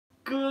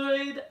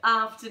Good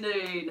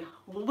afternoon.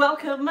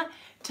 Welcome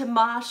to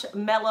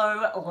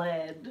Marshmallow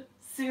Land.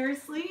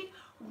 Seriously,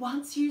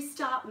 once you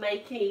start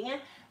making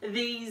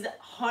these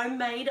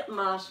homemade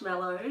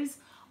marshmallows,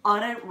 I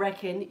don't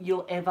reckon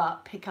you'll ever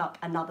pick up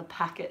another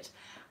packet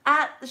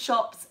at the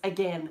shops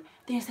again.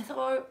 They're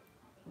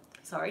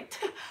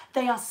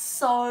they are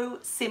so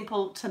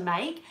simple to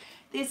make.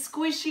 They're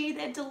squishy,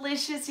 they're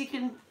delicious. You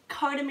can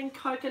coat them in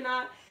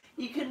coconut,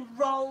 you can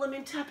roll them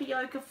in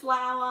tapioca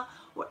flour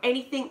or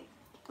anything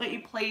that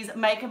you please.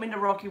 Make them into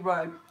Rocky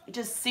Road.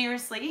 Just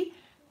seriously,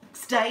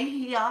 stay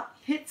here,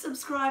 hit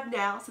subscribe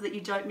now so that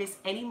you don't miss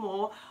any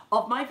more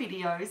of my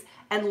videos,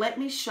 and let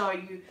me show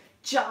you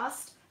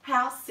just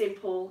how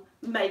simple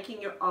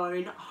making your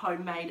own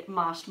homemade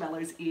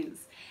marshmallows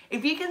is.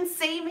 If you can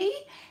see me,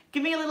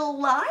 give me a little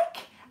like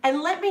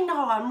and let me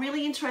know. I'm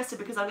really interested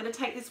because I'm going to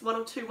take this one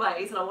or two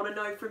ways and I want to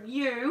know from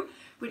you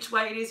which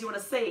way it is you want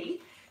to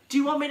see. Do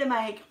you want me to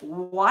make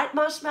white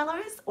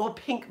marshmallows or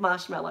pink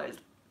marshmallows?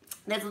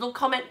 There's a little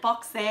comment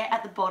box there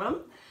at the bottom.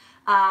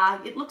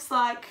 It looks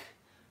like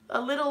a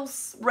little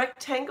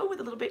rectangle with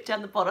a little bit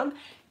down the bottom.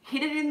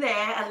 Hit it in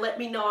there and let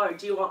me know.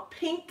 Do you want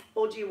pink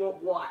or do you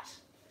want white?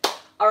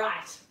 All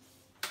right.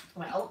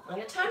 Well, I'm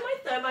going to turn my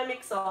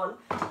Thermomix on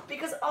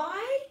because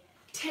I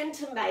tend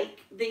to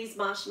make these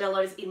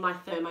marshmallows in my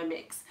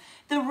Thermomix.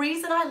 The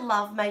reason I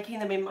love making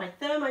them in my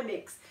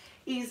Thermomix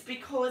is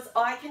because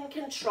I can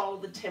control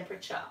the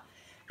temperature.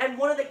 And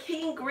one of the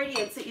key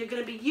ingredients that you're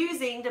going to be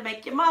using to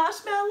make your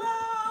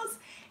marshmallows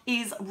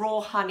is raw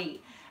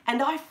honey.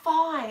 And I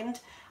find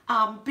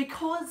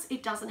because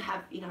it doesn't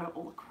have,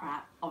 all the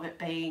crap of it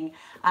being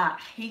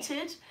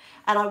heated,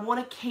 and I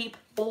want to keep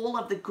all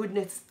of the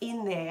goodness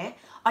in there,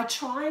 I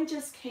try and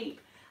just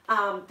keep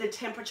the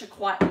temperature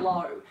quite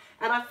low.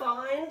 And I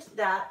find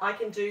that I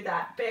can do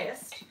that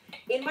best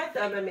in my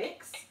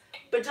Thermomix.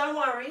 But don't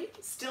worry,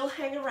 still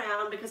hang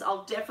around because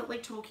I'll definitely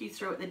talk you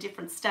through at the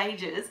different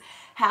stages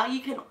how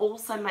you can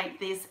also make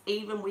this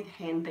even with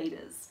hand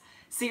beaters.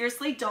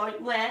 Seriously,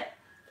 don't let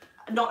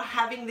not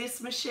having this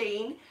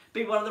machine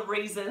be one of the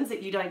reasons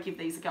that you don't give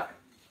these a go.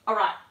 All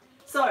right,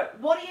 so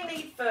what do you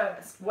need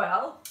first?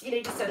 Well, you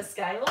need a set of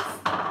scales.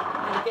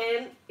 And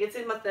again, it's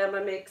in my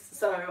Thermomix,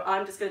 so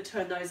I'm just going to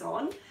turn those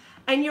on.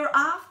 And you're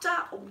after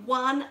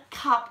 1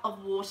 cup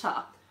of water.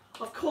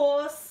 Of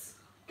course,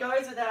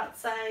 goes without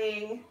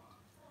saying,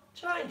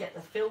 try and get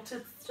the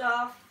filtered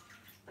stuff.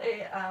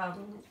 They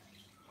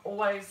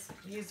always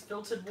use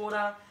filtered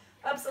water.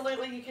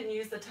 Absolutely, you can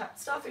use the tap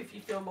stuff if you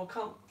feel more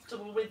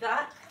comfortable with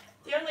that.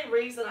 The only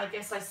reason I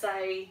guess I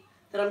say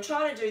that I'm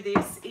trying to do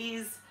this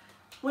is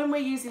when we're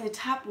using the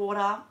tap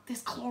water,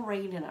 there's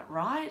chlorine in it,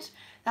 right?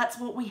 That's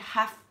what we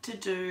have to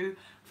do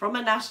from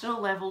a national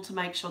level to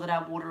make sure that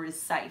our water is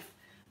safe.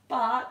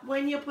 But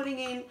when you're putting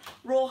in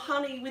raw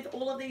honey with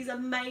all of these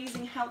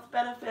amazing health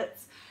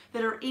benefits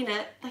that are in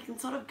it, they can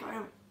sort of go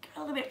a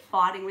little bit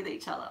fighting with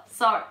each other.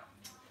 So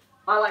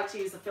I like to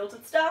use the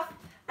filtered stuff.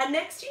 And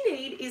next you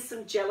need is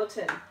some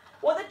gelatin.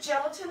 What the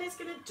gelatin is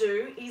going to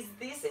do is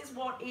this is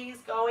what is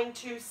going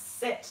to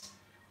set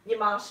your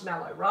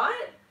marshmallow,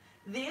 right?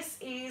 This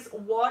is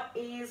what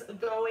is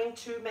going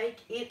to make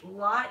it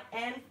light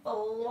and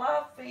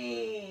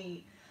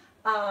fluffy.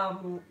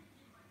 I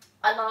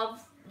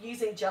love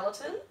using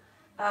gelatin,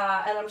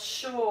 and I'm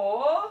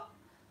sure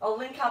I'll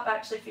link up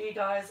actually for you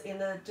guys in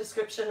the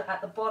description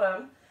at the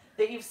bottom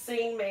that you've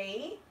seen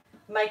me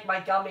make my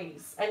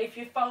gummies. And if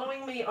you're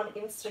following me on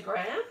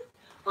Instagram,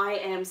 I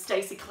am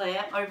Stacey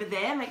Claire over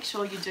there. Make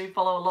sure you do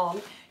follow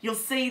along. You'll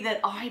see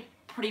that I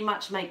pretty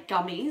much make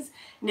gummies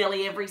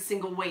nearly every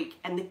single week.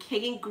 And the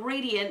key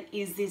ingredient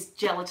is this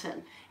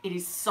gelatin. It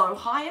is so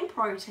high in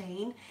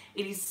protein.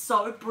 It is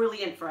so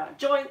brilliant for our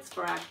joints,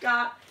 for our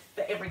gut,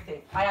 for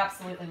everything. I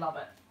absolutely love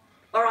it.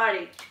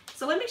 Alrighty,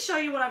 so let me show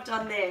you what I've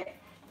done there.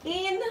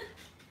 In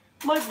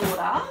my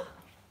water,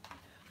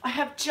 I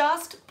have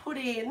just put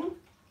in,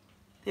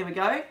 there we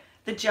go,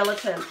 the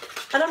gelatin.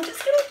 And I'm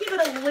just going to give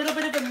it a little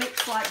bit of a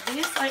mix like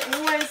this. I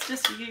always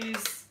just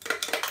use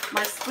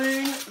my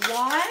spoon.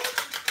 Why?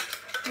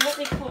 Let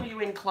me pull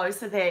you in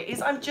closer there.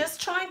 I'm just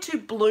trying to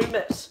bloom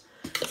it.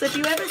 So if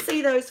you ever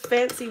see those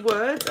fancy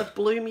words of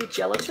bloom your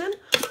gelatin,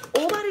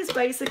 all that is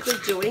basically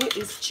doing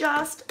is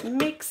just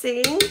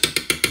mixing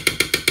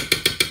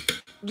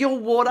your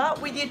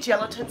water with your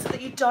gelatin so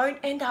that you don't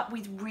end up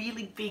with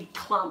really big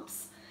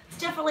clumps. It's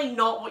definitely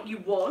not what you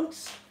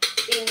want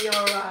in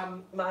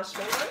your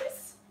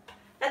marshmallows.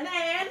 And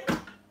then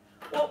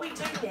what we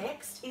do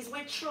next is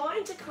we're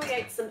trying to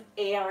create some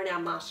air in our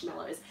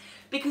marshmallows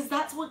because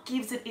that's what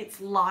gives it its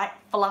light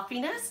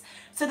fluffiness.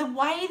 So the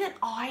way that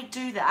I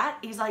do that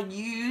is I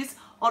use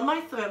on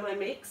my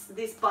Thermomix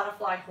this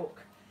butterfly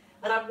hook,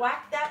 and I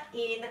whack that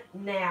in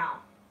now.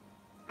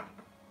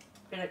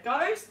 And it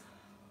goes.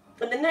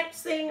 And the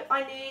next thing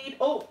I need,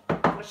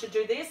 I should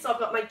do this. So I've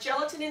got my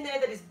gelatin in there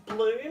that is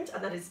bloomed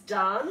and that is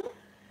done.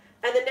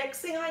 And the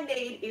next thing I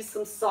need is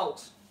some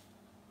salt.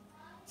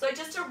 So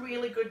just a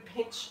really good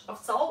pinch of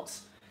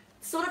salt,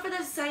 sort of for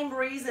the same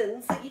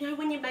reasons that,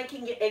 when you're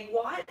making your egg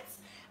whites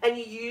and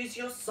you use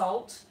your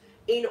salt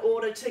in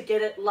order to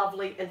get it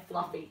lovely and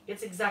fluffy.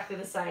 It's exactly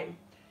the same.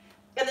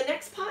 And the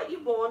next part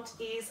you want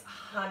is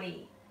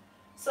honey.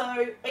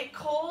 So it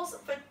calls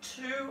for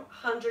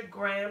 200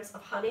 grams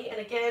of honey. And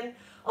again,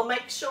 I'll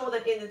make sure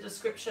that in the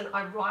description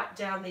I write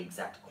down the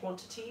exact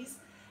quantities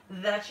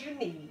that you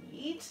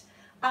need.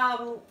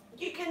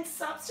 You can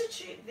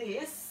substitute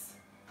this.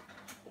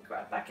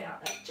 Grab back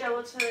out that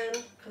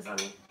gelatin because I'm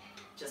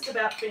just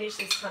about finished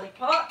this honey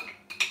pot. I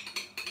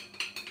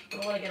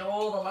don't want to get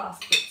all the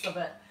last bits of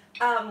it.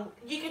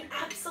 You can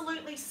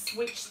absolutely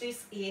switch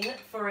this in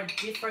for a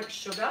different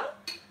sugar.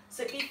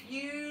 So if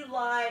you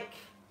like,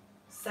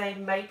 say,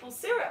 maple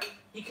syrup,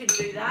 you can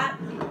do that.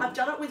 I've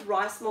done it with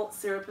rice malt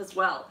syrup as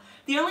well.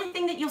 The only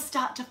thing that you'll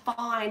start to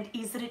find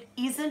is that it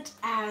isn't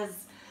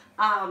as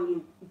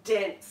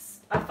dense.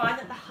 I find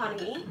that the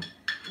honey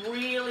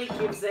really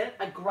gives it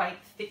a great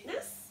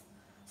thickness.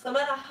 So I'm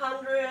at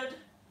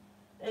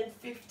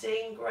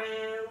 115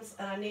 grams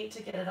and I need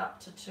to get it up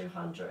to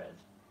 200.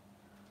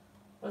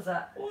 What's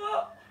that? Whoa,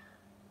 a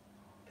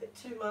bit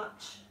too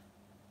much.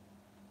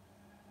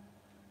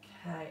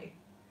 Okay.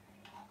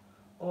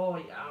 Oh,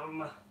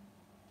 yum.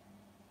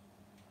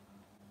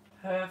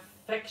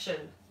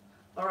 Perfection.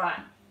 All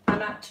right,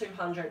 I'm at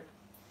 200.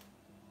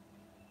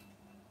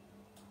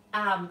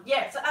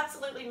 Yeah, so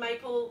absolutely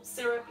maple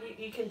syrup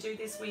you can do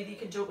this with. You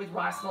can do it with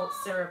rice malt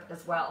syrup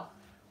as well.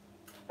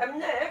 And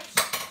next,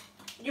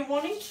 you're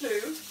wanting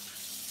to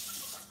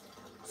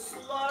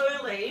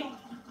slowly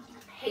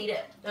heat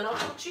it. And I'll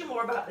talk to you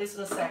more about this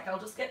in a sec. I'll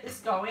just get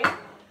this going.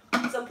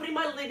 So I'm putting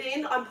my lid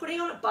in. I'm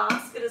putting on a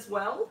basket as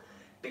well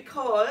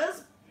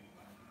because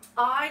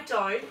I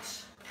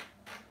don't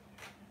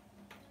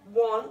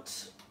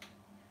want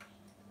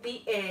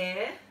the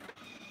air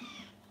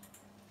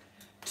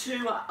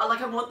to,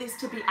 I want this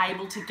to be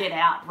able to get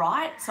out,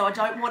 right? So I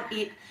don't want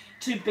it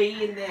to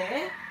be in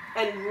there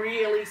and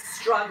really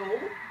struggle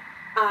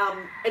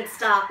and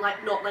start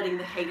like not letting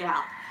the heat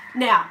out.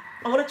 Now,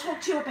 I want to talk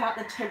to you about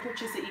the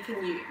temperatures that you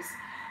can use.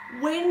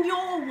 When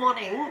you're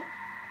wanting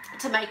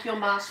to make your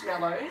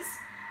marshmallows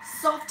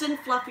soft and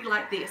fluffy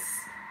like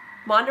this,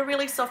 mine are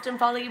really soft and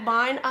fluffy.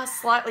 Mine are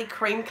slightly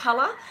cream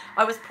color.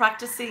 I was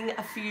practicing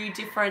a few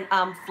different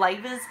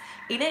flavors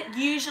in it.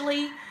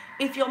 Usually,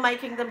 if you're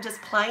making them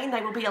just plain,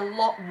 they will be a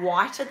lot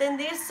whiter than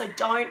this. So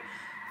don't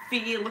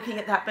fear looking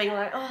at that being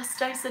like, oh,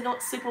 Stace, they're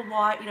not super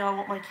white. You know, I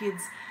want my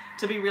kids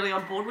to be really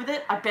on board with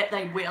it. I bet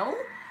they will.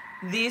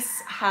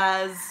 This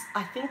has,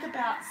 I think,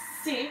 about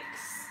 6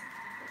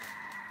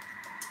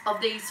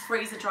 of these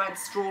freezer-dried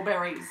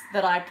strawberries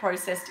that I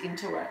processed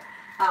into it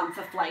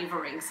for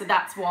flavouring. So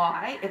that's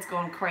why it's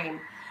gone cream.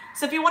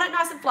 So if you want it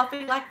nice and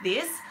fluffy like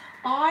this,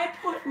 I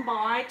put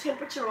my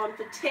temperature on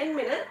for 10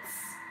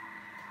 minutes.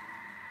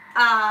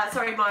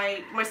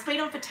 My speed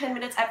on for 10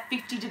 minutes at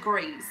 50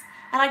 degrees.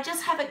 And I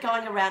just have it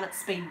going around at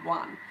speed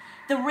 1.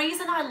 The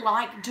reason I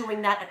like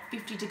doing that at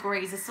 50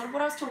 degrees is sort of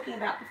what I was talking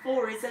about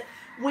before, is that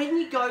when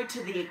you go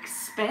to the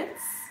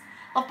expense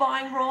of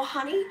buying raw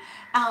honey,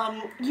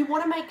 you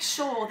want to make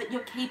sure that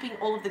you're keeping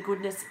all of the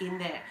goodness in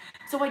there.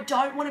 So I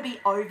don't want to be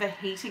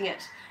overheating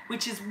it,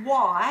 which is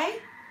why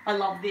I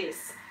love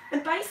this.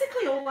 And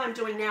basically all I'm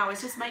doing now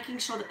is just making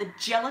sure that the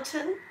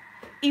gelatin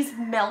is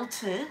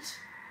melted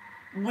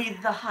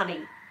with the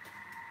honey.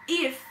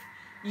 If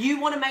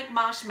you want to make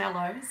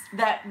marshmallows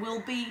that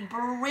will be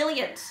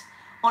brilliant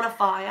on a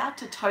fire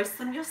to toast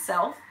them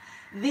yourself,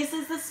 this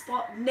is the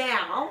spot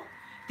now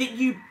that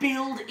you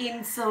build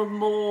in some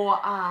more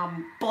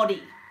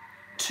body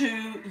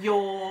to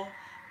your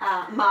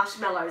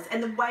marshmallows.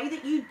 And the way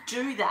that you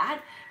do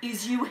that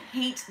is you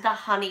heat the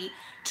honey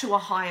to a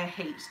higher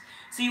heat.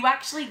 So you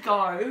actually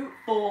go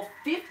for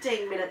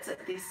 15 minutes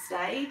at this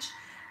stage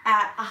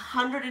at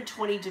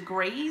 120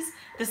 degrees,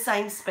 the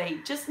same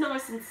speed, just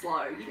nice and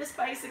slow. You just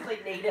basically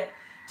need it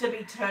to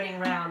be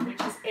turning around,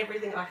 which is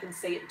everything I can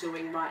see it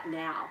doing right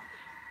now.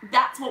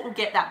 That's what will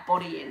get that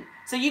body in.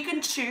 So you can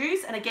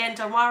choose, and again,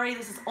 don't worry,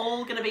 this is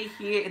all going to be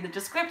here in the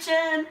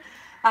description.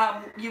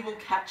 You will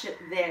catch it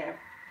there.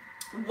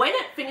 When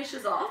it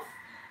finishes off,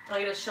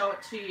 I'm going to show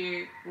it to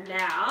you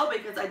now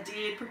because I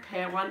did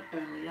prepare one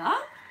earlier.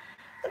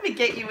 Let me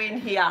get you in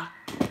here.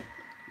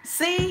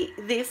 See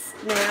this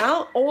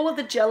now? All of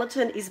the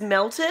gelatin is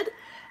melted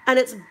and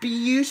it's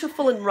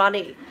beautiful and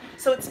runny.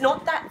 So it's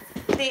not that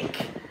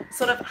thick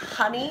sort of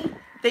honey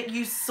that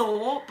you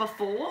saw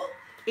before.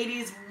 It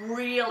is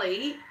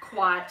really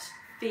quite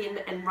thin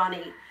and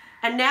runny.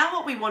 And now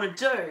what we want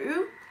to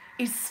do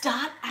is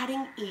start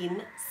adding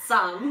in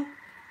some,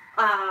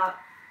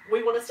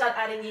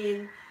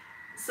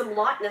 some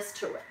lightness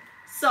to it.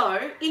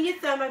 So in your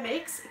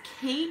Thermomix,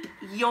 keep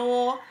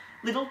your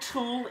little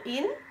tool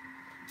in.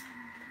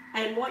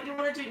 And what you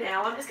want to do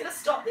now, I'm just going to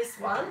stop this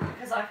one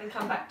because I can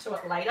come back to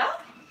it later.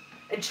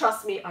 And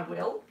trust me, I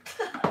will.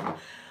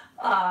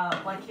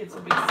 My kids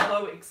will be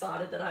so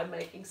excited that I'm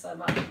making so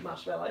much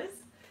marshmallows.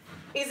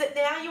 Is that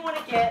now you want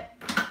to get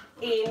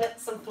in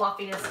some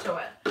fluffiness to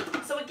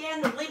it. So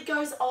again, the lid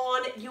goes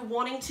on. You're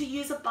wanting to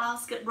use a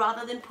basket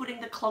rather than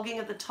putting the clogging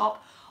of the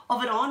top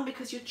of it on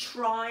because you're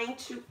trying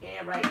to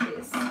aerate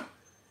this.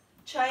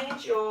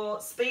 change your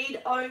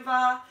speed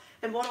over,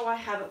 and what do I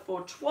have it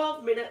for?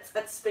 12 minutes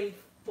at speed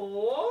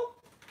 4.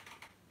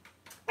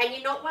 And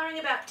you're not worrying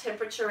about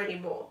temperature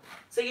anymore.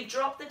 So you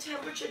drop the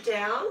temperature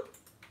down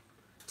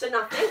to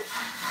nothing.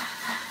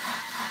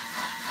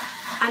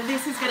 And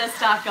this is going to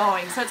start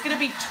going. So it's going to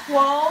be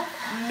 12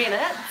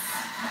 minutes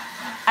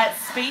at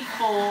speed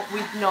 4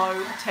 with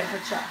no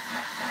temperature.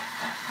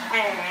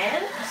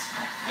 And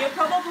you're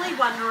probably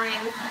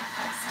wondering,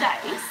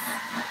 Stace,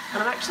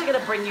 and I'm actually going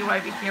to bring you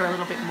over here a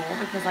little bit more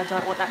because I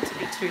don't want that to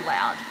be too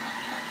loud.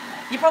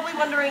 You're probably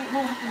wondering,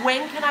 well,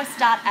 when can I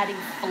start adding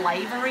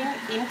flavouring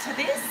into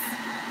this?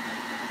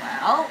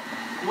 Well,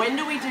 when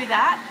do we do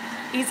that?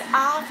 Is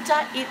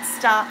after it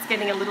starts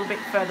getting a little bit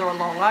further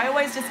along. I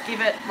always just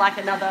give it like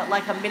a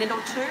minute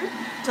or two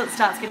till it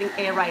starts getting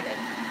aerated.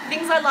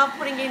 Things I love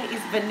putting in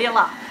is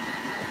vanilla.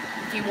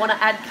 If you want to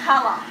add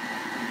colour.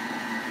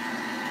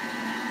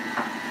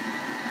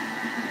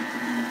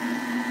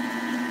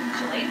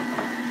 Actually,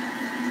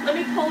 let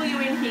me pull you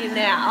in here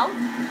now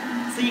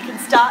so you can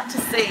start to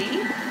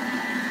see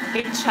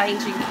it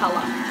changing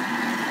colour.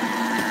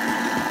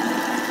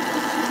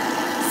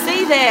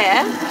 See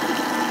there?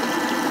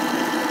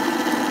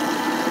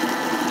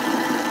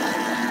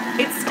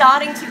 It's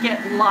starting to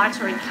get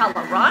lighter in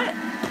colour, right?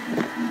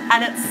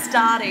 And it's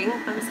starting,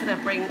 I'm just going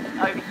to bring it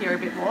over here a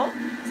bit more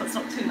so it's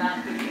not too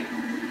loud for you.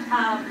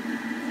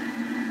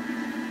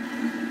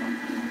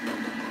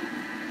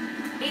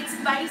 It's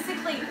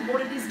basically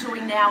what it is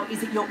doing now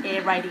is that you're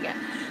aerating it.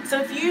 So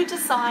if you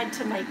decide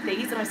to make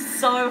these, and I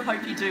so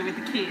hope you do with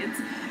the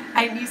kids,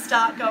 and you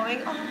start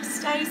going, oh,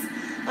 Stace,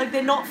 like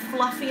they're not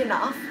fluffy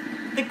enough.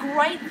 The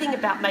great thing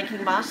about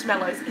making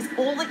marshmallows is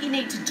all that you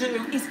need to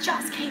do is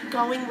just keep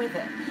going with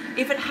it.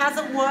 If it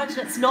hasn't worked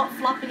and it's not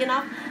fluffy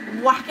enough,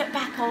 whack it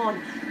back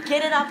on.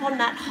 Get it up on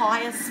that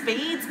higher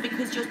speeds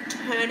because you're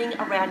turning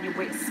around your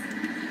whisk.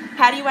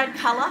 How do you add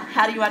colour?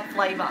 How do you add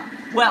flavour?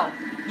 Well,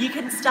 you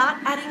can start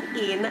adding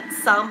in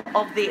some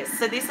of this.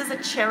 So this is a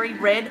cherry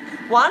red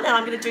one, and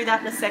I'm going to do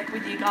that in a sec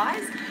with you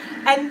guys.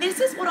 And this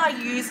is what I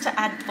use to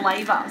add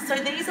flavour. So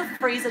these are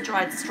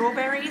freezer-dried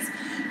strawberries.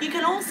 You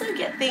can also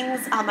get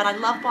things, and I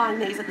love buying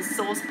these at the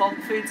Source Bulk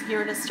Foods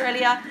here in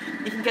Australia.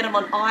 You can get them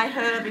on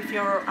iHerb if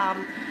you're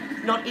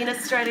not in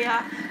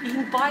Australia. You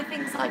can buy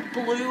things like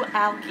blue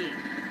algae.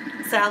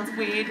 Sounds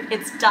weird.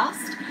 It's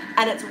dust,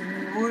 and it's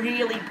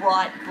really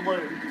bright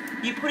blue.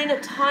 You put in a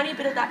tiny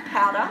bit of that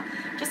powder,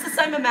 just the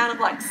same amount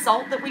of like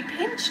salt that we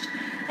pinched,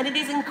 and it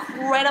is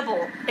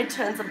incredible. It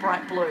turns a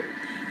bright blue.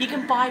 You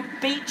can buy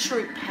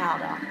beetroot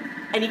powder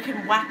and you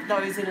can whack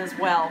those in as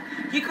well.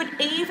 You could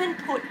even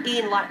put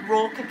in like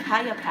raw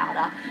cacao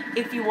powder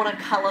if you want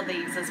to colour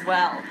these as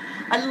well.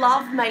 I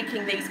love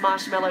making these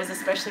marshmallows,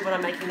 especially when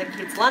I'm making the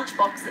kids' lunch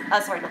boxes,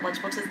 sorry, not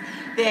lunch boxes,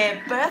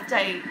 their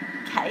birthday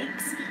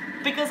cakes,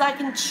 because I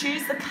can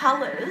choose the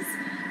colours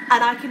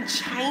and I can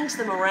change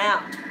them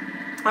around.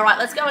 All right,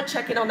 let's go and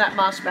check in on that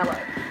marshmallow.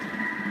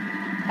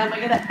 And we're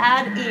going to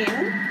add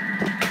in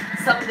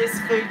some of this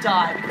food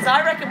dye because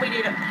I reckon we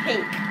need it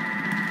pink.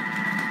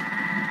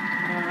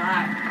 All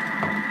right.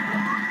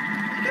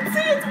 You can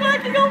see it's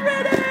working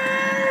already.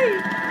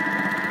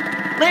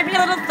 Leave me a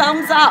little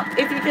thumbs up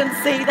if you can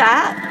see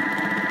that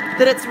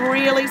it's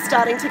really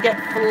starting to get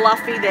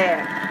fluffy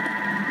there.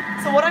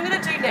 So what I'm going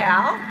to do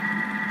now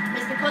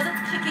is, because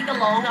it's kicking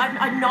along,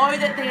 I know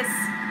that there's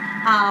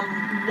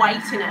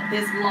weight in it,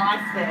 there's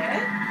life there.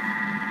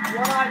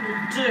 What I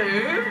will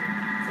do,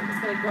 so I'm just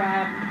going to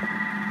grab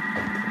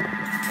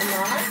a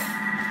knife.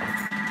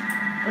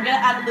 I'm going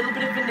to add a little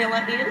bit of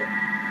vanilla in,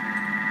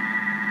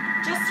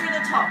 just through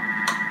the top.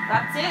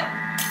 That's it.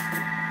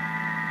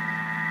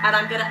 And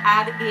I'm going to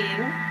add in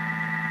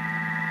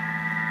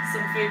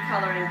some food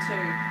colouring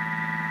too.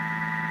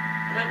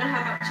 I don't know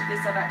how much of this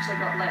I've actually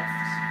got left.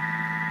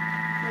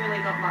 Clearly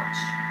not much.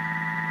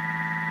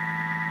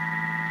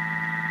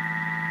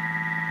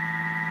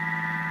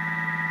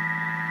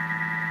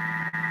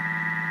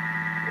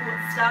 Oh,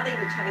 it's starting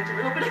to change a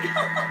little bit of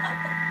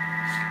colour.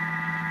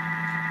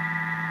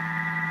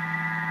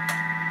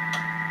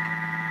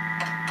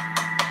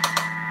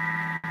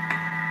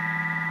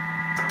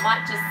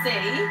 Might just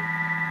see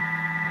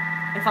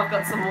if I've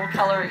got some more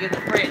colouring in the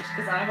fridge,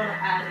 because I want to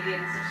add in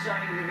to show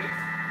you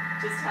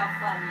just how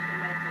fun you can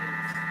make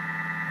these.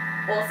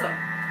 Awesome.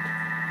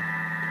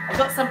 I've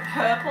got some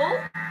purple.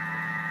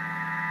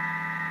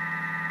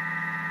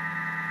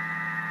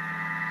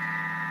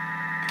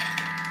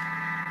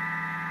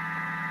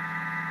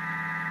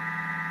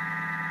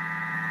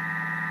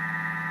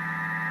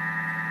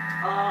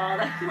 Oh,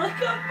 they look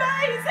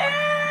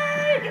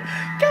amazing!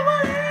 Come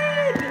on in!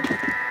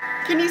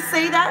 Can you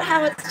see that,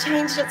 how it's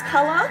changed its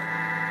colour?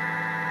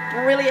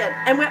 Brilliant.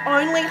 And we're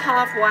only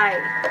halfway.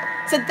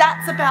 So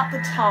that's about the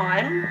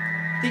time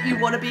that you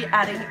want to be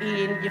adding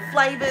in your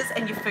flavours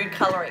and your food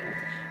colouring.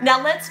 Now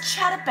let's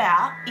chat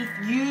about, if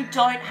you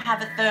don't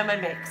have a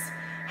Thermomix,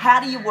 how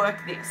do you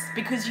work this?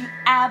 Because you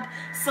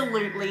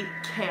absolutely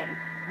can.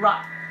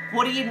 Right,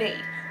 what do you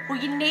need? Well,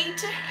 you need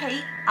to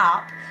heat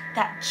up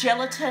that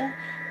gelatin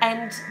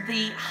and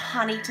the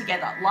honey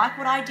together. Like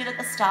what I did at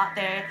the start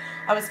there,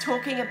 I was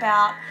talking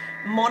about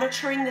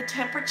monitoring the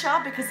temperature,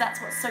 because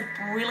that's what's so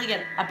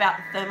brilliant about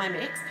the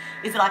Thermomix,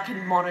 is that I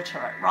can monitor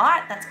it,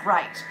 right? That's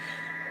great.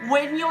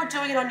 When you're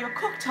doing it on your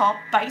cooktop,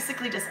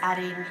 basically just add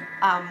in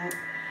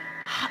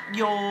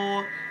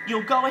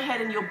you'll go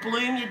ahead and you'll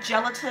bloom your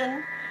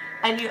gelatin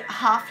and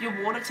half your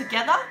water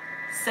together,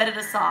 set it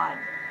aside.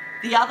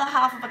 The other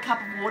half of a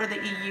cup of water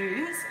that you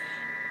use,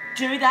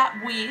 do that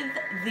with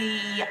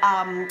the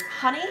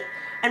honey.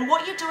 And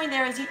what you're doing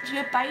there is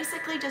you're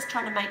basically just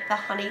trying to make the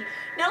honey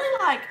nearly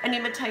like an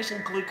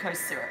imitation glucose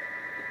syrup.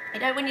 You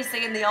know, when you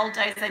see in the old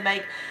days they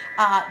make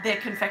their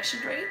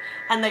confectionery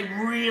and they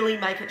really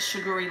make it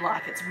sugary,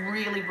 like it's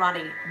really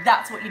runny.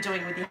 That's what you're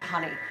doing with your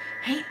honey.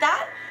 Heat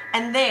that,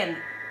 and then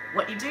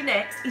what you do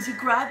next is you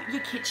grab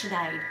your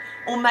KitchenAid,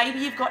 or maybe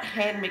you've got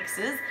hand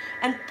mixers,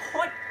 and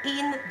put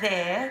in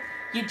there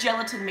your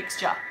gelatin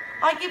mixture.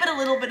 I give it a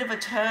little bit of a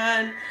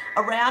turn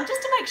around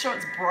just to make sure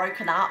it's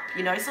broken up,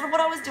 you know, sort of what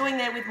I was doing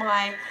there with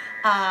my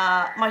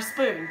my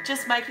spoon,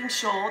 just making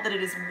sure that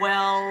it is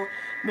well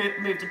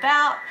moved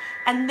about.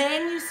 And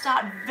then you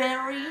start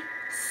very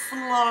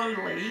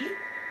slowly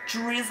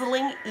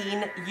drizzling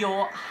in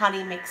your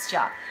honey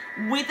mixture,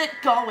 with it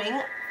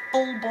going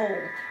full ball,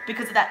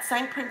 because of that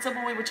same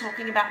principle we were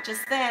talking about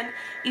just then,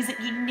 is that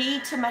you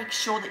need to make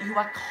sure that you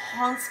are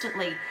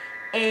constantly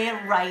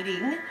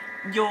aerating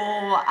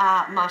your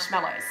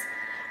marshmallows.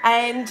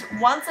 And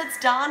once it's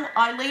done,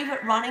 I leave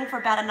it running for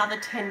about another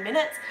 10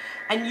 minutes,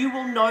 and you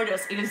will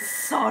notice it is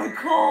so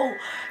cool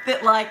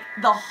that like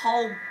the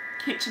whole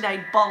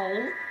KitchenAid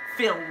bowl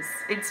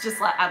fills. It's just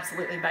like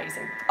absolutely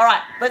amazing. All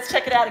right, let's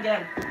check it out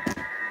again.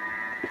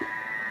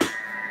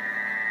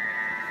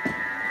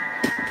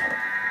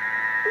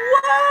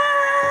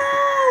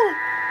 Wow!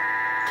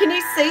 Can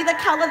you see the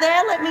color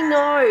there? Let me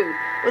know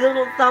with a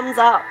little thumbs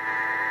up.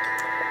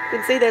 You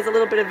can see there's a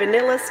little bit of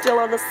vanilla still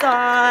on the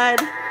side.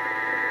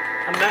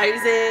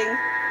 Amazing.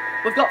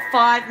 We've got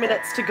 5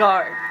 minutes to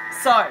go.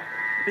 So,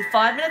 with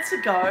 5 minutes to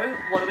go,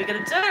 what are we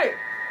going to do?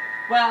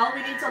 Well,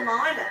 we need to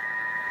line it.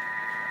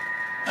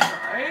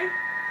 So,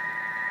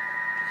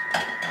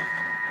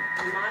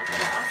 we might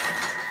just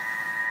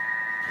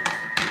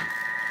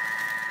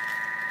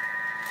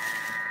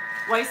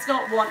waste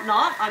not, want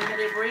not. I'm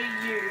going to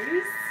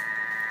reuse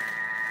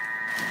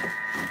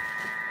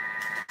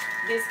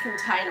this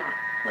container.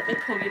 Let me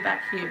pull you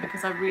back here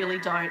because I really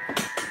don't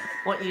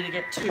want you to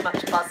get too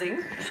much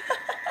buzzing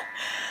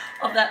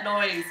of that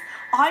noise.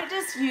 I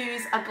just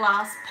use a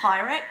glass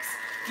Pyrex.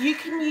 You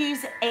can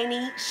use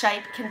any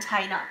shape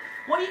container.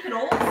 What you can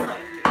also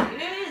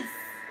use,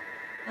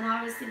 and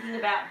I was thinking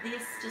about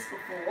this just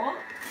before,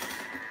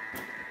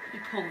 you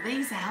pull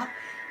these out,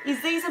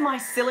 is these are my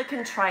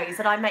silicone trays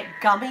that I make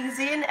gummies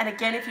in. And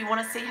again, if you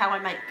want to see how I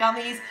make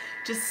gummies,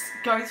 just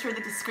go through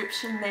the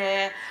description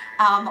there.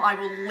 I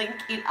will link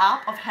it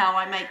up of how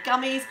I make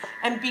gummies,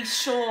 and be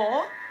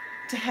sure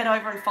to head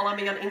over and follow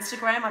me on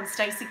Instagram. I'm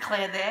Stacey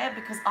Claire there,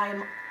 because I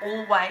am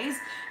always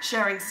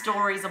sharing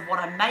stories of what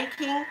I'm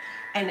making,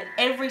 and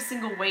every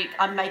single week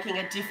I'm making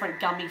a different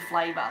gummy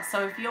flavour.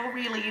 So if you're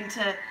really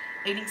into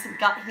eating some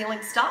gut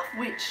healing stuff,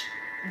 which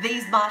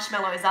these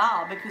marshmallows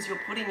are, because you're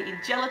putting in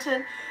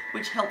gelatin,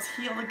 which helps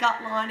heal the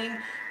gut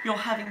lining, you're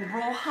having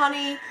raw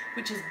honey,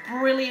 which is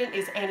brilliant,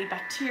 is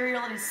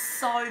antibacterial, it is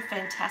so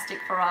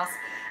fantastic for us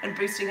and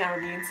boosting our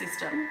immune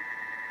system.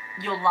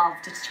 You'll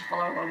love to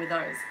follow along with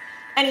those.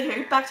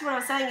 Anywho, back to what I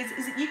was saying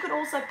is that you could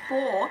also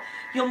pour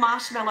your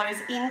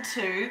marshmallows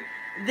into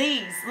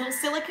these little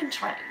silicone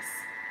trays.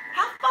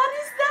 How fun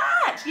is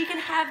that? You can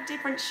have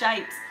different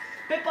shapes.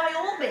 But by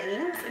all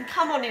means, and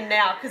come on in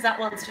now because that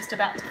one's just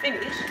about to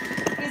finish,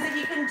 is that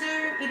you can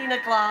do it in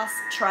a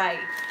glass tray.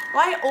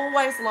 I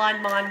always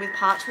line mine with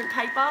parchment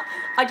paper.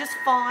 I just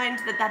find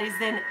that that is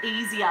then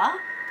easier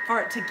for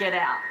it to get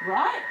out,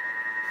 right?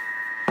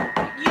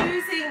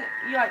 Using,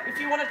 you know, if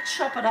you want to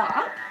chop it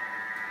up,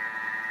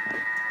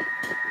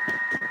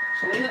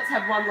 actually, let's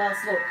have one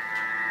last look.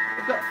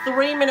 We've got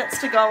 3 minutes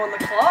to go on the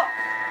clock.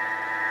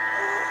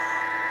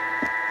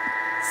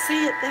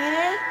 See it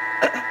there?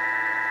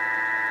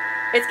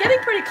 It's getting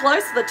pretty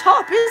close to the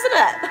top, isn't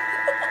it?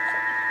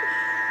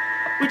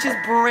 Which is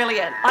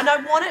brilliant. And I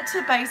want it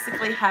to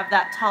basically have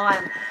that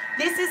time.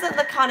 This isn't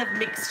the kind of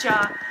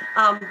mixture,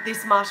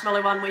 this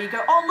marshmallow one, where you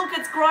go, oh look,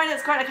 it's grown,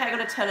 okay, I'm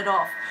going to turn it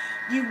off.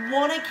 You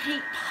want to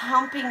keep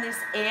pumping this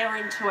air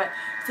into it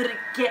so that it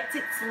gets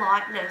its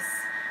lightness,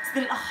 so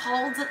that it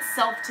holds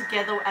itself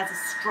together as a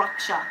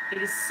structure.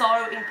 It is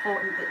so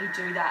important that you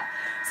do that.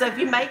 So if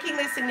you're making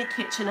this in your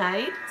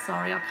KitchenAid,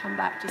 sorry, I'll come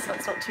back just so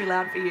it's not too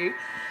loud for you.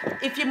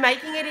 If you're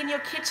making it in your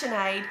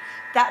KitchenAid,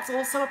 that's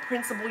also a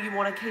principle you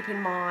want to keep in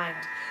mind.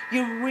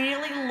 You're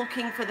really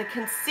looking for the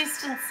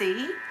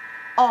consistency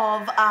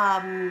of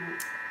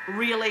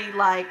really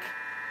like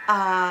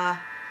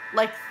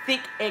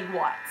thick egg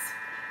whites.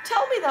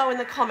 Tell me though in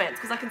the comments,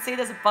 because I can see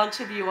there's a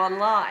bunch of you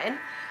online,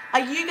 are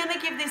you going to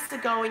give this a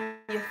go in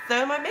your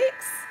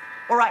Thermomix,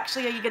 or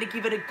actually are you going to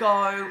give it a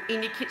go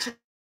in your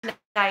KitchenAid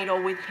KitchenAid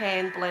or with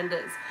hand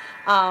blenders.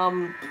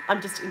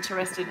 I'm just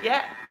interested,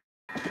 yeah,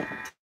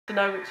 to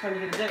know which one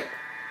you're going to do.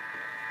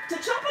 To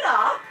chop it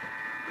up,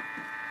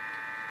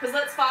 because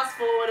let's fast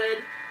forward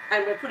it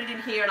and we'll put it in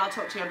here and I'll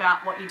talk to you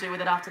about what you do with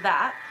it after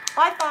that.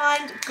 I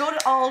find good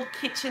old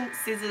kitchen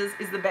scissors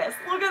is the best.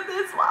 Look at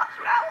this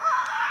marshmallow.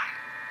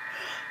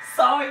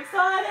 So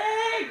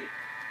exciting.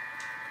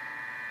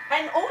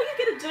 And all you're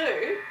going to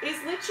do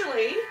is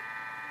literally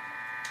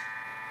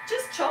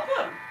just chop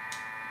them.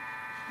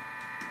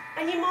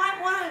 And you might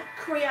want to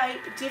create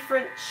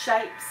different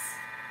shapes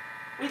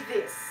with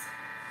this.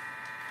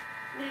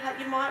 Now,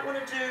 you might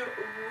want to do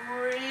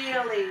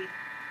really,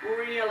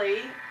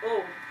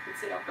 oh, let's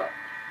see, I've got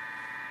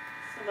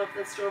some of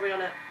the strawberry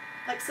on it.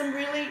 Like some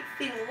really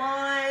thin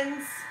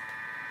lines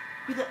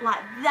with it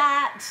like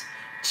that.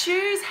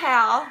 Choose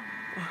how,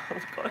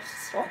 oh gosh,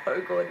 so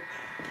good,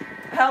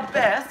 how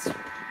best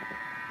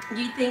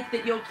you think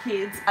that your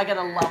kids are going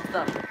to love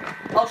them.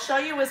 I'll show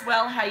you as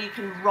well how you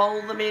can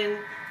roll them in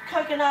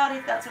coconut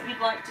if that's what you'd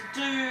like to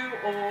do,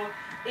 or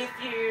if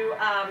you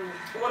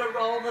want to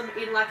roll them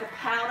in like a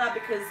powder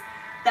because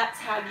that's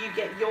how you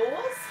get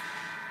yours.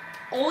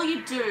 All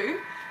you do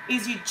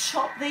is you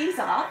chop these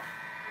up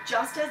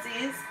just as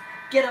is,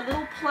 get a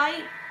little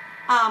plate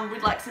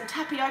with like some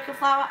tapioca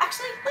flour.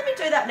 Actually, let me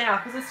do that now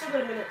because I've still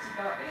got a minute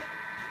to go.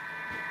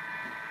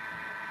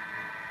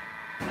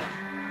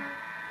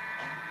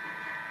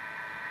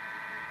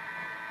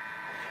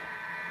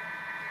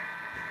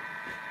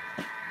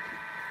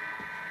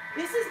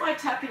 This is my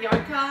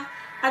tapioca,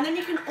 and then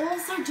you can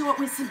also do it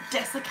with some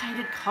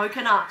desiccated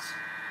coconut.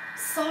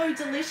 So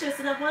delicious,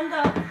 and I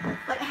wonder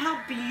like how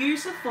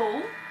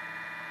beautiful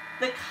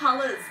the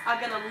colours are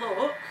going to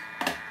look.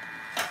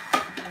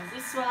 There's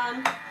this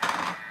one.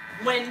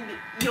 When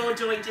you're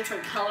doing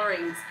different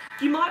colourings,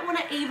 you might want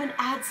to even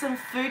add some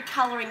food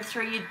colouring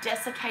through your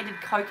desiccated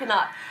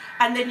coconut,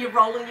 and then you're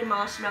rolling your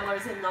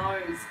marshmallows in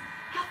those.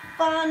 How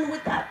fun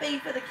would that be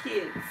for the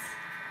kids?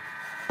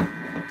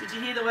 Did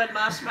you hear the word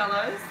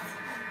marshmallows?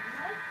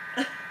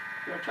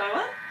 You want to try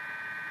one?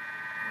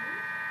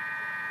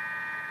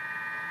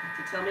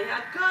 To tell me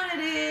how good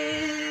it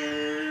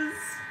is.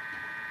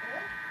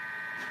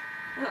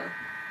 Oh.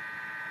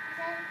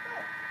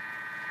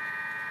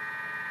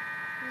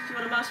 Do you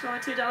want a marshmallow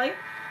too, darling?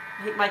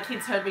 I think my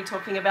kids heard me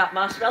talking about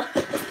marshmallows.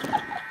 Okay.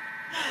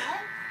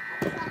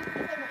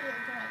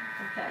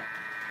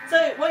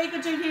 So what you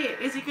could do here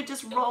is you could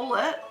just roll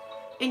it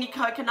in your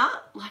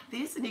coconut like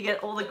this, and you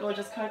get all the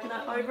gorgeous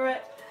coconut over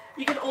it.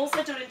 You can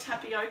also do it in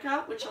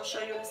tapioca, which I'll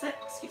show you in a sec.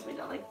 Excuse me,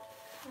 darling.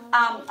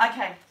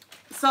 Okay,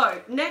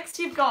 so next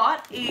you've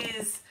got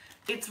is,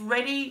 it's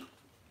ready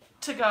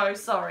to go,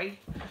 sorry.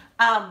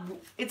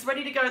 It's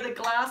ready to go, the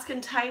glass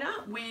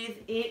container with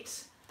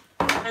it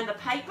and the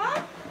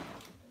paper.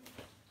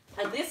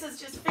 And this is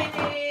just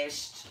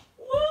finished.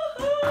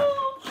 Woohoo!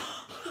 Oh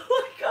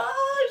my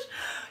gosh.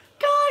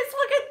 Guys,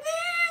 look at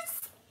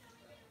this.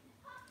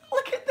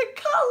 Look at the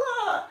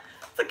colour.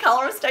 It's the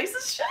colour of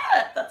Stace's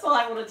shirt. That's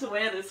why I wanted to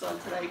wear this one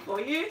today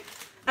for you.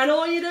 And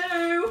all you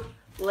do,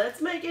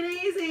 let's make it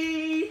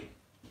easy.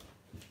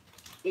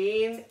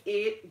 In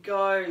it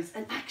goes.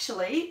 And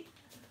actually,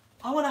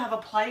 I want to have a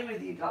play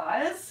with you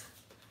guys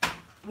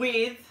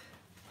with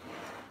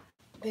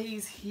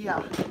these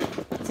here.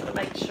 Just to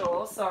make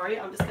sure, sorry,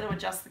 I'm just going to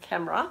adjust the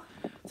camera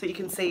so you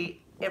can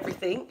see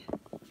everything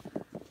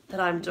that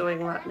I'm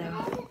doing right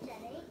now.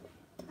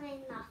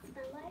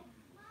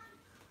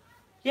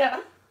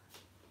 Yeah.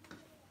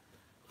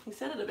 You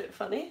said it a bit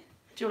funny.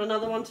 Do you want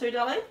another one too,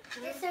 darling?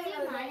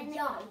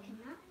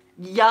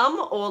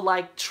 Yum or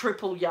like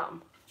triple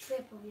yum?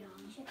 Triple yum.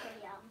 Triple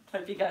yum.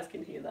 Hope you guys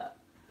can hear that.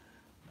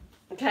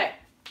 Okay,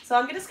 so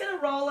I'm just going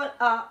to roll it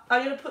up.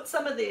 I'm going to put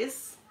some of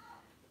this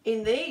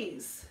in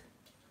these.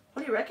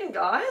 What do you reckon,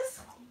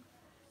 guys?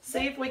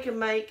 See if we can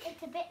make...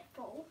 It's a bit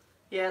full.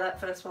 Yeah, that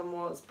first one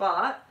was.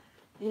 But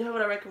you know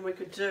what I reckon we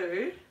could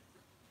do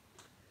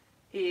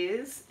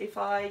is if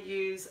I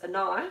use a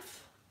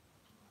knife.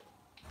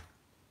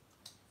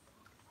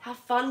 How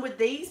fun would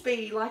these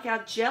be, like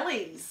our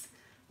jellies,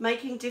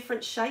 making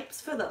different shapes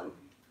for them?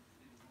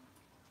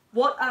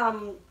 What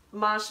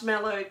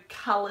marshmallow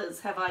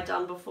colours have I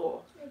done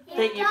before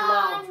that you've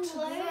loved?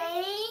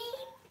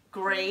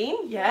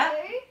 Green, yeah.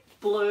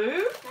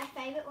 Blue. My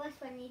favourite was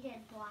when you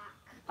did black.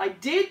 I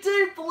did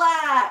do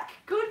black.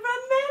 Good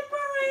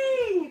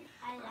remembering.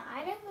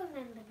 I don't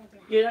remember the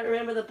black. You don't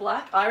remember the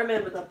black? I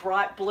remember the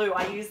bright blue.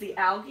 I used the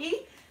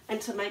algae, and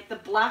to make the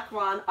black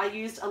one, I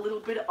used a little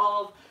bit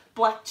of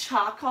black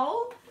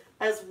charcoal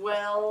as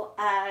well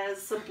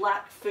as some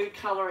black food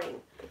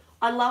colouring.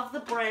 I love the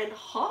brand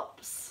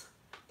Hops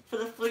for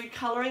the food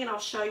colouring, and I'll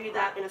show you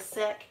that in a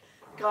sec.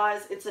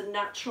 Guys, it's a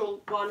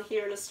natural one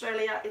here in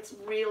Australia. It's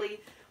really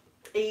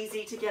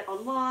easy to get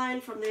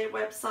online from their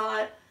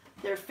website.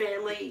 They're a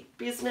family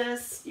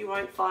business. You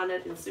won't find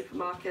it in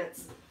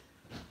supermarkets.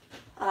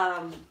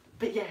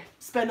 But yeah,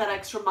 spend that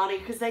extra money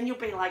because then you'll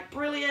be like,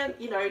 brilliant,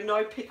 you know,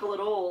 no pickle at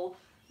all,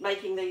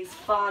 making these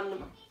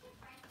fun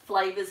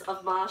flavours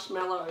of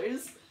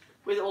marshmallows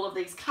with all of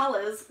these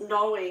colours,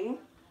 knowing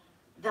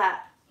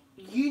that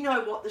you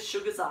know what the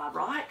sugars are,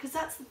 right? Because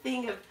that's the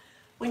thing of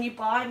when you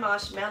buy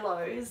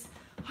marshmallows.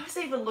 I was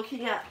even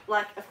looking at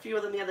like a few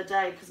of them the other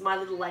day because my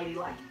little lady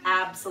like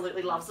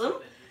absolutely loves them.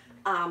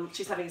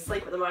 She's having a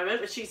sleep at the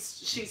moment, but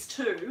she's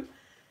 2.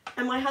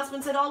 And my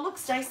husband said, "Oh look,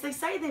 Stace, they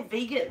say they're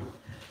vegan."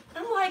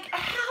 And I'm like,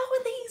 how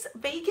are these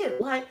vegan?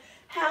 Like,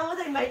 how are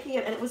they making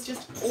it? And it was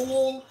just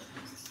all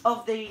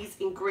of these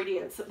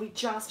ingredients that we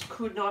just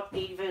could not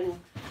even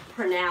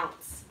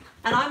pronounce.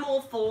 And I'm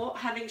all for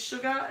having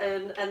sugar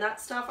and that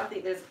stuff. I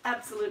think there's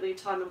absolutely a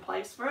time and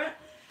place for it.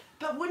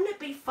 But wouldn't it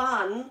be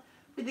fun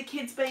with the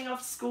kids being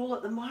off school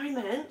at the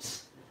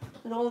moment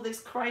and all of this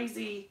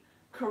crazy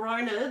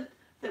corona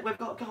that we've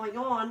got going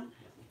on,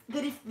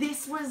 that if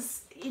this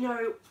was, you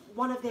know,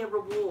 one of their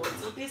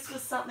rewards, or this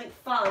was something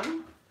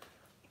fun.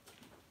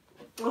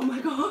 Oh my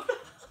God.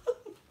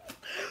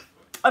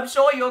 I'm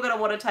sure you're going to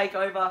want to take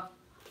over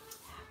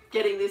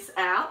getting this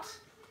out.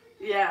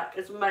 Yeah,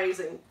 it's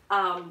amazing.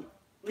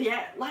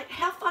 Yeah, like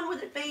how fun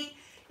would it be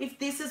if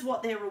this is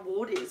what their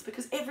reward is?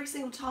 Because every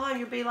single time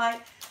you'll be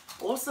like,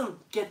 awesome,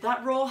 get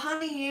that raw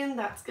honey in,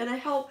 that's going to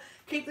help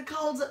keep the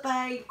colds at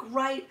bay,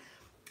 great.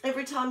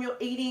 Every time you're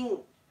eating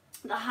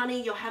the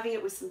honey, you're having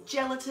it with some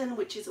gelatin,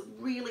 which is a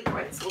really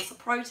great source of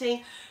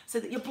protein, so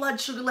that your blood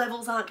sugar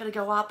levels aren't going to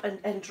go up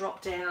and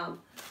drop down.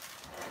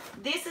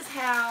 This is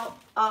how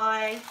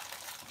I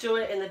do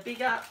it in the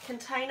bigger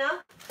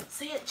container.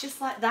 See it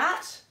just like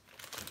that?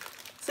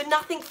 So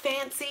nothing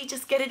fancy,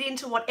 just get it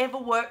into whatever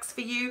works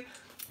for you,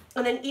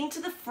 and then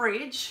into the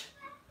fridge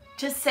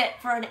to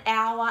set for an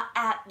hour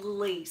at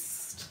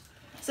least.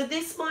 So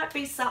this might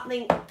be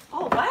something,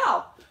 oh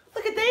wow,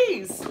 look at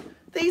these.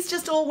 These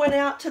just all went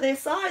out to their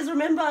size.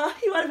 Remember,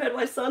 you might have heard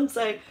my son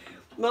say,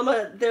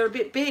 "Mama, they're a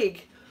bit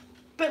big."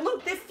 But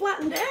look, they're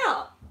flattened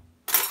out.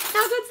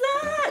 How good's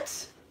that?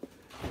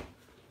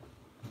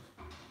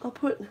 I'll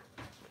put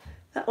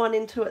that one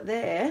into it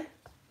there.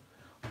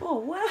 Oh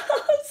wow,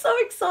 I'm so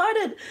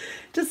excited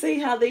to see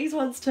how these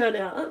ones turn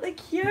out. Aren't they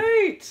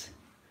cute?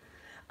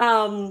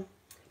 But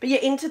yeah,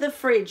 into the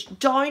fridge.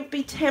 Don't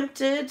be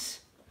tempted,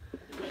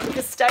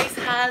 because Stace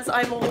has,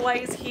 I'm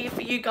always here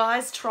for you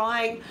guys,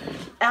 trying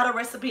out a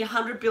recipe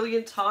 100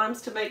 billion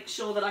times to make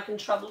sure that I can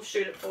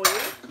troubleshoot it for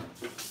you.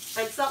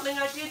 And something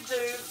I did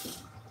do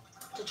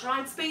to try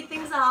and speed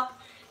things up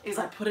is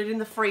I put it in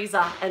the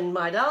freezer, and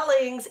my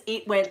darlings,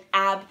 it went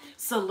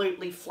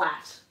absolutely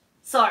flat.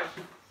 So,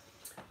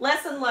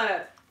 lesson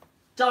learned,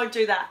 don't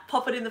do that.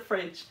 Pop it in the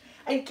fridge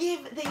and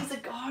give these a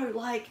go.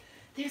 Like,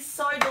 they're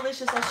so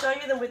delicious. I'll show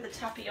you them with the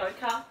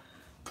tapioca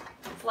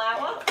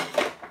flour.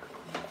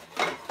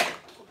 I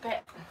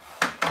bet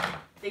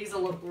these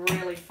will look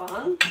really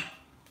fun.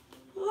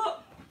 Oh.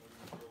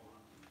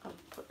 I'll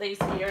put these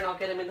here and I'll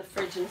get them in the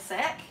fridge in a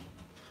sec.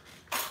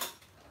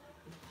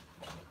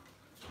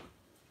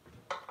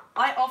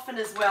 I often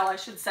as well, I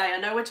should say, I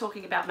know we're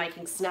talking about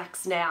making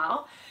snacks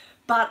now,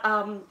 but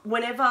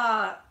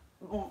whenever,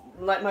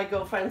 like my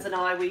girlfriends and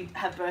I, we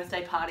have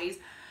birthday parties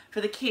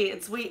for the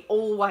kids, we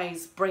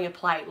always bring a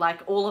plate.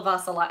 Like all of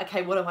us are like,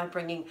 okay, what am I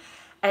bringing?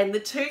 And the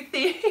 2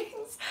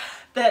 things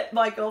that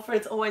my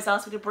girlfriends always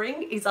ask me to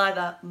bring is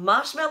either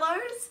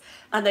marshmallows,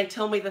 and they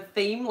tell me the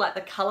theme, like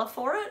the color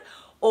for it,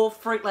 or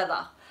fruit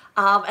leather.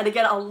 And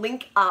again, I'll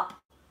link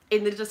up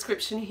in the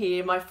description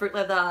here my fruit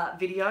leather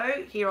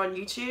video here on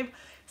YouTube.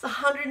 It's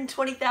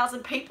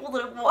 120,000 people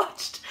that have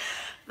watched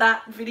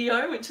that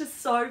video, which is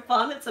so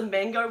fun. It's a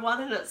mango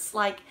one, and it's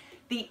like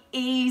the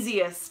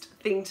easiest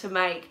thing to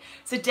make.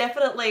 So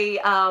definitely,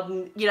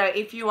 you know,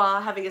 if you are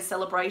having a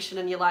celebration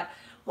and you're like,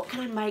 what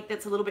can I make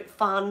that's a little bit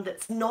fun,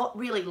 that's not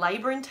really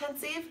labor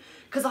intensive?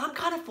 Because I'm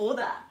kind of for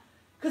that.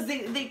 Because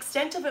the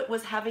extent of it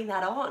was having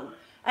that on.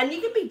 And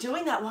you can be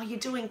doing that while you're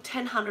doing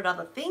 1,000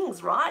 other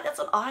things, right? That's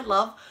what I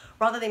love,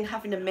 rather than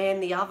having to man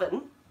the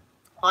oven.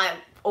 I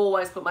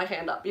always put my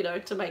hand up, you know,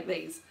 to make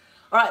these.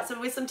 All right, so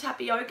with some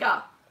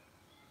tapioca,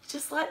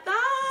 just like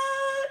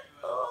that.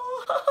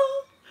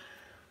 Oh.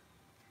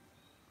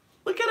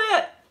 Look at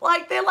it.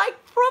 Like, they're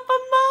like proper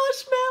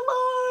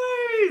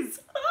marshmallows.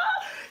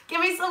 Give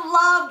me some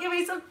love, give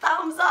me some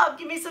thumbs up,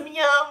 give me some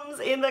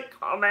yums in the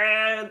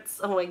comments.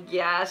 Oh my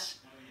gosh,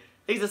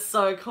 these are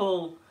so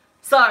cool.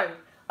 So,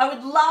 I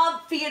would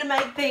love for you to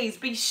make these.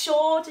 Be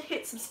sure to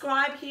hit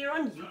subscribe here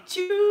on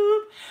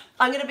YouTube.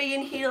 I'm going to be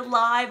in here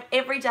live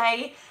every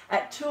day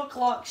at 2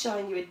 o'clock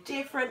showing you a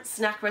different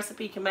snack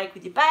recipe you can make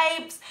with your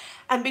babes.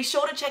 And be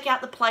sure to check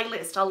out the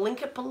playlist. I'll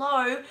link it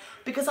below,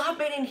 because I've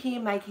been in here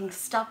making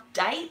stuffed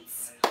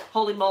dates.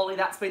 Holy moly,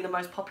 that's been the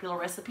most popular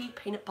recipe.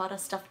 Peanut butter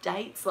stuffed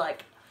dates.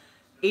 Like,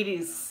 it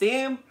is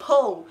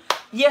simple.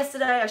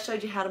 Yesterday I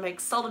showed you how to make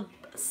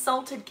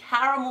salted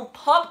caramel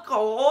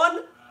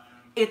popcorn.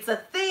 It's a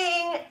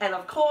thing, and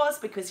of course,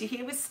 because you're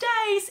here with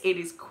Stace, it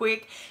is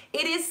quick,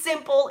 it is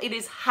simple, it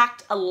is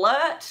hacked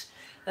alert.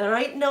 There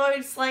ain't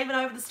no slaving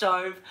over the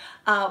stove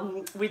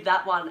with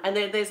that one. And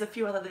then there's a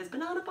few other, there's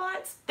banana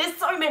bites. There's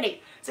so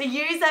many. So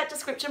use that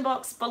description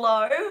box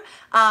below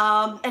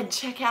and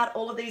check out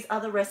all of these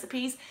other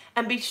recipes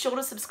and be sure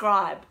to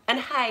subscribe. And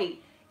hey,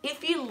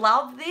 if you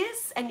love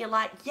this and you're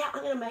like, yeah,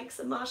 I'm gonna make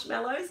some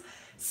marshmallows,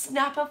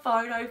 snap a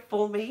photo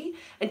for me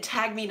and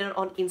tag me in it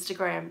on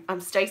Instagram. I'm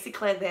Stacey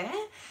Claire there,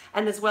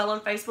 and as well on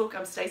Facebook,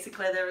 I'm Stacey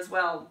Claire there as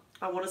well.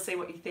 I want to see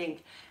what you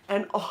think.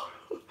 And oh,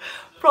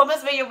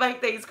 promise me you'll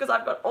make these because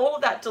I've got all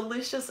of that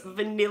delicious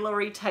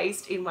vanilla-y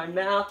taste in my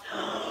mouth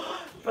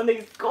from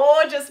these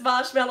gorgeous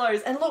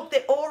marshmallows. And look,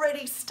 they're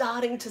already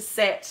starting to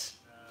set.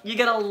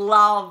 You're gonna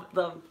love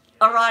them.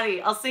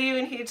 Alrighty, I'll see you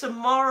in here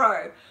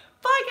tomorrow.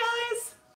 Bye guys.